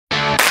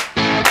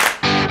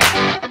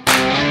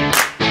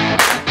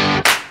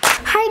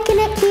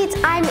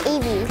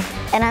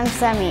And I'm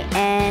Sammy,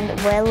 and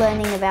we're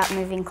learning about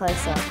moving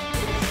closer.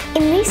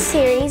 In this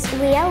series,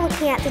 we are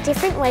looking at the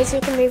different ways we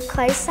can move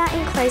closer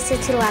and closer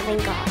to loving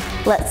God.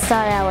 Let's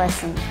start our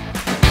lesson.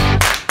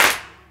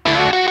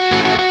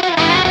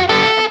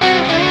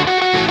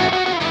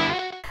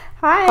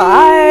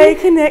 Hi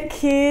Connect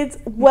kids,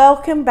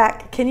 welcome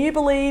back. Can you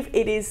believe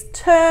it is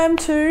term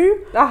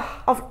 2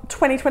 of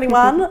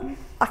 2021?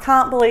 I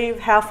can't believe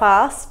how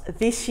fast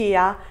this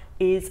year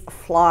is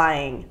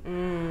flying.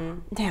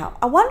 Now,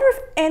 I wonder if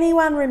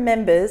anyone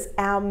remembers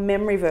our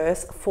memory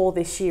verse for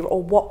this year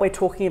or what we're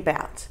talking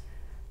about.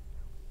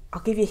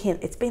 I'll give you a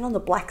hint. It's been on the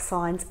black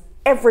signs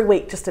every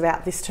week just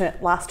about this term,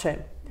 last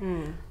term.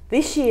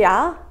 This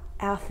year,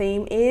 our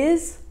theme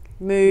is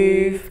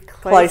Move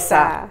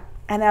Closer.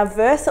 And our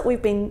verse that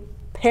we've been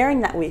pairing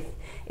that with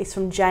is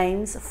from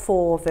James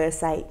 4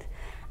 verse 8.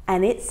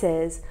 And it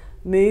says,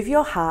 move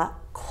your heart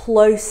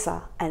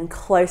closer and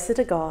closer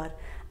to God,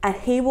 and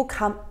He will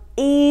come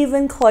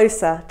even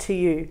closer to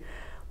you,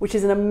 which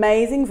is an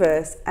amazing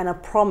verse and a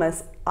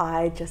promise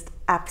I just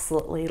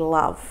absolutely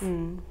love.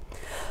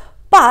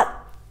 But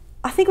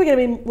I think we're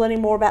going to be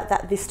learning more about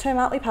that this term,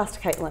 aren't we, Pastor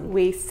Caitlin?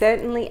 We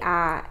certainly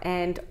are,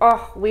 and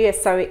we are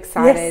so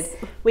excited. Yes.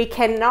 We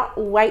cannot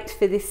wait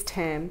for this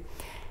term.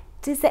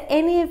 Does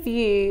any of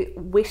you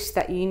wish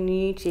that you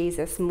knew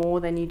Jesus more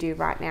than you do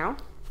right now?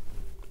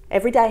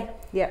 Every day.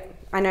 Yep,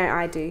 I know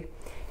I do.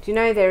 Do you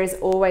know there is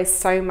always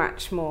so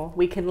much more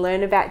we can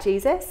learn about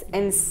Jesus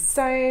and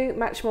so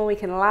much more we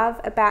can love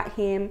about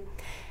Him.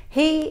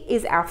 He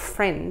is our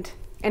friend,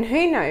 and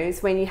who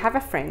knows, when you have a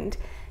friend,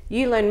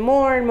 you learn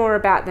more and more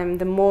about them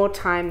the more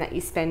time that you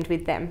spend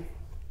with them.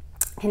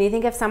 Can you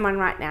think of someone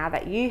right now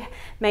that you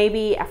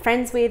maybe are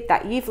friends with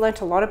that you've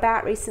learnt a lot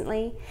about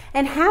recently?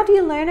 And how do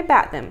you learn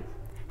about them?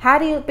 How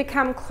do you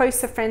become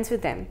closer friends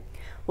with them?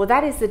 Well,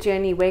 that is the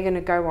journey we're going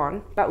to go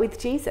on, but with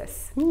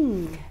Jesus.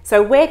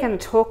 So we're going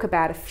to talk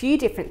about a few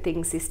different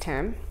things this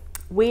term.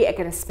 We are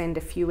going to spend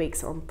a few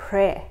weeks on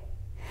prayer.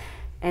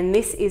 And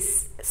this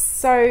is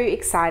so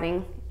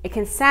exciting. It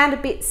can sound a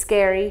bit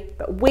scary,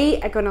 but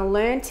we are going to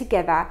learn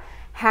together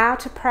how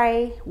to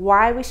pray,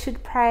 why we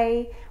should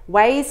pray,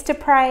 ways to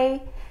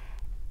pray,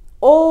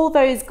 all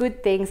those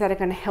good things that are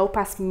going to help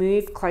us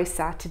move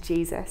closer to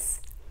Jesus.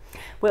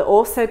 We're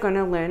also going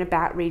to learn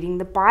about reading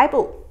the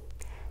Bible.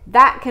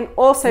 That can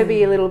also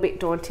be a little bit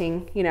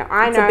daunting. You know,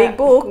 I know it's a big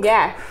book.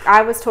 Yeah,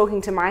 I was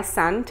talking to my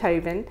son,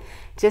 Tobin,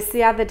 just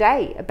the other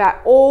day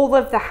about all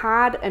of the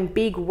hard and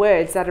big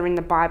words that are in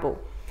the Bible.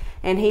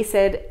 And he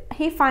said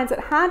he finds it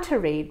hard to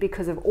read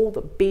because of all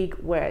the big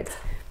words.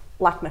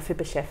 Like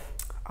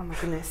Mephibosheth. Oh my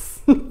goodness.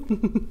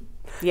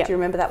 Yep. Do you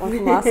remember that one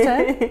from last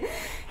term?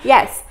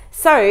 Yes.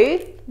 So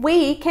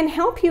we can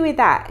help you with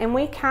that, and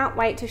we can't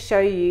wait to show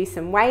you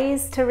some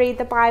ways to read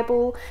the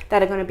Bible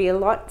that are going to be a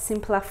lot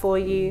simpler for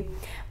you,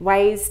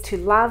 ways to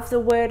love the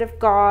Word of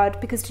God,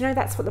 because do you know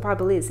that's what the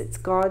Bible is? It's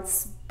God's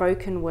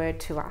spoken word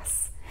to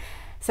us.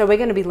 So we're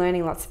going to be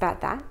learning lots about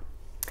that,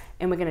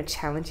 and we're going to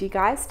challenge you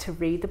guys to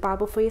read the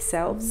Bible for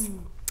yourselves.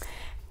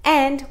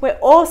 And we're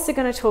also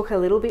going to talk a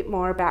little bit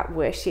more about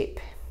worship.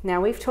 Now,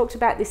 we've talked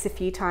about this a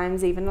few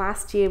times. Even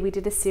last year we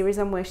did a series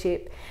on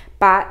worship,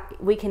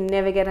 but we can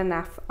never get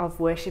enough of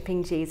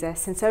worshiping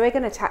Jesus. And so we're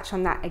going to touch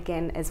on that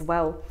again as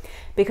well,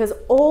 because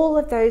all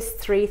of those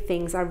three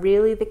things are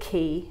really the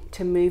key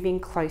to moving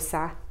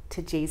closer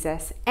to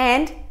Jesus.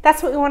 And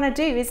that's what we want to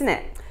do, isn't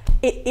it?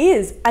 It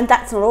is, and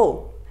that's not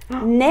all.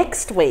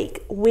 Next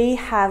week, we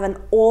have an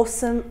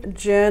awesome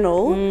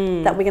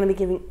journal that we're going to be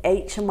giving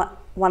each and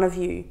one of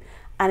you.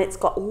 And it's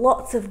got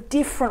lots of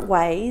different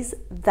ways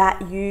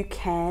that you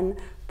can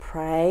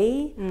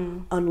pray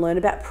and learn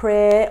about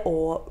prayer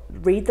or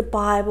read the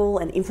Bible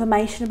and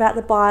information about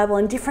the Bible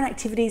and different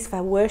activities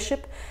for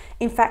worship.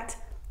 In fact,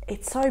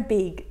 it's so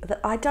big that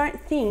I don't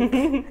think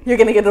you're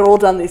going to get it all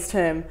done this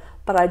term.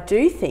 But I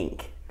do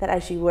think that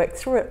as you work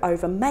through it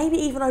over maybe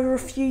even over a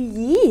few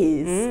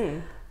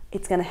years,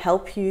 it's going to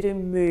help you to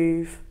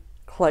move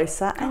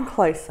closer and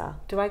closer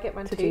Do I get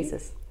one to too?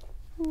 Jesus.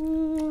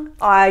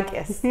 I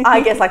guess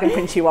I can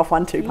print you off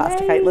one too,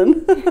 Pastor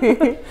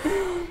Caitlin.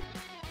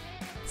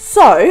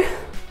 So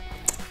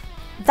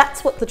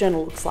that's what the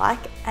journal looks like,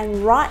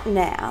 and right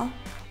now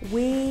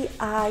we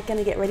are going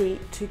to get ready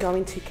to go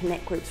into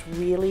Connect groups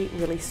really,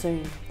 really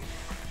soon.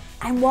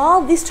 And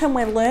while this term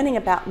we're learning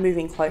about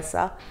moving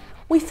closer,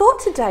 we thought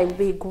today would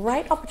be a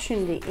great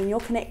opportunity in your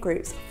Connect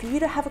groups for you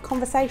to have a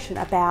conversation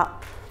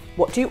about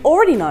what do you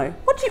already know?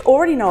 What do you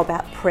already know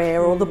about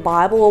prayer or the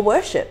Bible or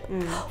worship?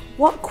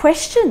 What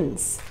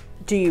questions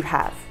do you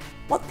have?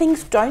 What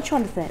things don't you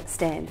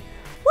understand?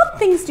 What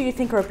things do you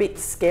think are a bit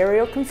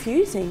scary or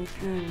confusing?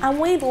 And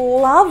we'd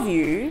love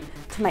you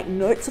to make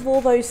notes of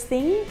all those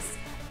things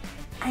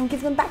and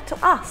give them back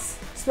to us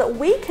so that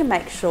we can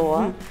make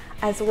sure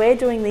as we're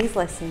doing these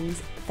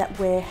lessons that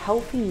we're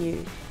helping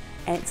you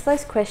answer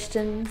those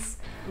questions.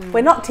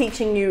 We're not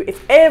teaching you,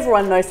 if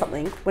everyone knows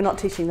something, we're not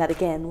teaching that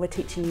again. We're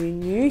teaching you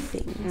new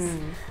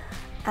things.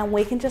 And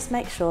we can just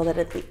make sure that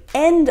at the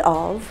end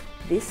of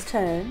this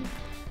term,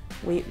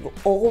 we will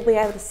all be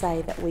able to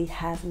say that we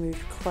have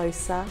moved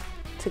closer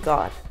to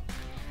God.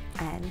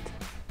 And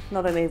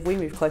not only have we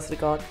moved closer to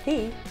God,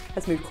 He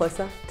has moved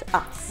closer to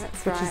us.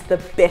 That's which is right. the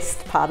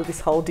best part of this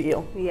whole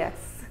deal.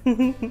 Yes.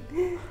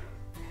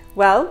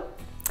 Well,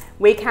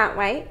 we can't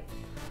wait.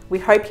 We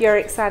hope you're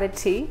excited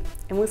too,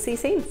 and we'll see you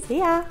soon. See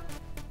ya!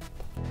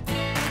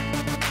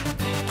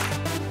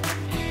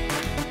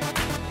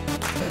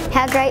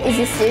 How great is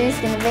this series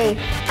going to be?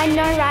 I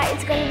know, right?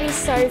 It's going to be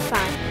so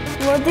fun.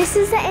 Well, this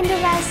is the end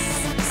of our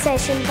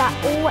session, but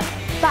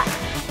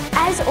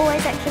as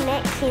always at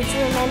Connect Kids,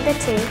 remember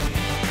to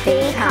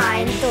Be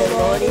kind, the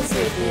Lord is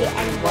with you,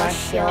 and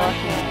wash your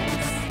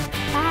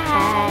hands.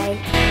 Bye.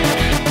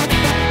 Bye.